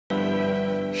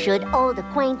Should old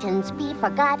acquaintance be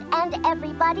forgot and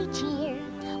everybody cheer?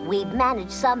 We've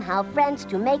managed somehow, friends,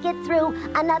 to make it through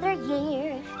another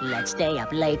year. Let's stay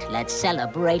up late, let's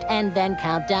celebrate, and then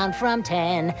count down from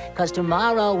 10. 'Cause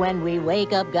tomorrow when we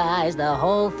wake up, guys, the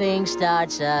whole thing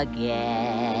starts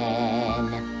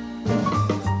again.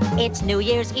 It's New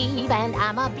Year's Eve and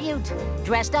I'm a beaut,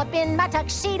 dressed up in my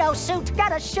tuxedo suit.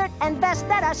 Got a shirt and vest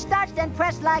that are starched and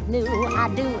pressed like new. I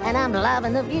do, and I'm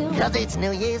loving the view. 'Cause it's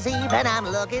New Year's Eve and I'm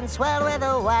looking swell with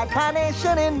a white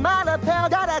carnation in my lapel.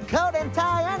 Got a coat and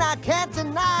tie and I can't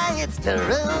deny it's true.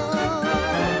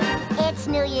 It's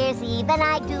New Year's Eve and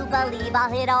I do believe I'll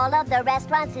hit all of the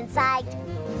restaurants in sight.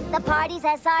 The parties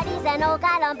at Sardi's and old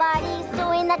Guy Lombardi's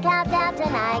doing the countdown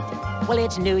tonight. Well,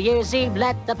 it's New Year's Eve,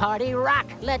 let the party rock.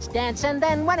 Let's dance, and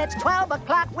then when it's 12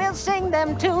 o'clock, we'll sing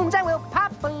them tunes and we'll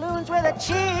pop balloons with a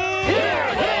cheer. Hear,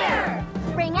 hear!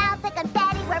 Bring out the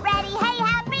confetti, we're ready. Hey,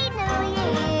 Happy New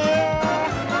Year!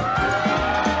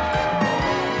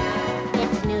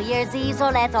 It's New Year's Eve, so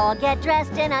let's all get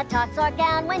dressed in a tux or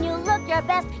gown. When you look your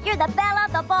best, you're the belle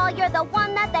of the ball. You're the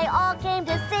one that they all came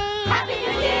to see. Happy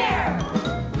New Year!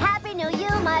 Happy New You,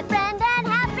 my friend, and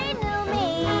Happy New Me.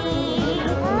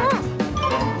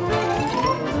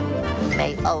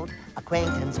 May old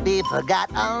acquaintance be forgot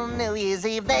on New Year's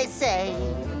Eve, they say.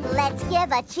 Let's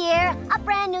give a cheer. A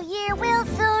brand new year will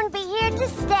soon be here to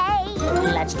stay.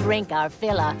 Let's drink our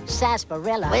fill of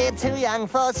sarsaparilla. We're too young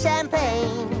for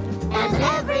champagne. And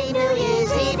every New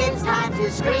Year's Eve it's time to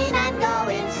scream and go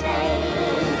insane.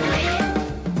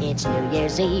 It's New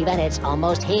Year's Eve and it's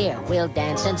almost here. We'll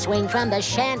dance and swing from the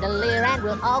chandelier, and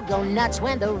we'll all go nuts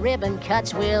when the ribbon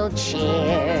cuts. We'll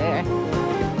cheer.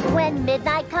 When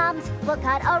midnight comes, we'll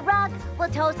cut a rug. We'll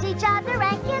toast each other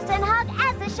and kiss and hug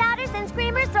as the shouters and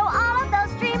screamers throw all of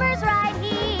those streamers right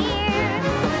here.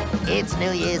 It's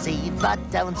New Year's Eve, but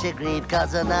don't you grieve,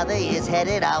 'cause another year's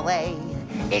headed our way.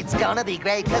 It's gonna be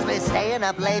great, 'cause we're staying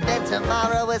up late, then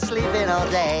tomorrow we're sleeping all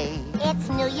day. It's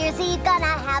New Year's Eve, gonna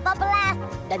have a blast.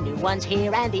 The new one's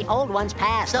here and the old one's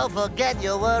past. So forget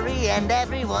your worry and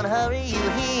everyone hurry, you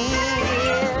hear.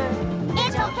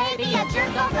 It's okay, be a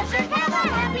jerk, go berserk, have a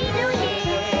Happy New Year.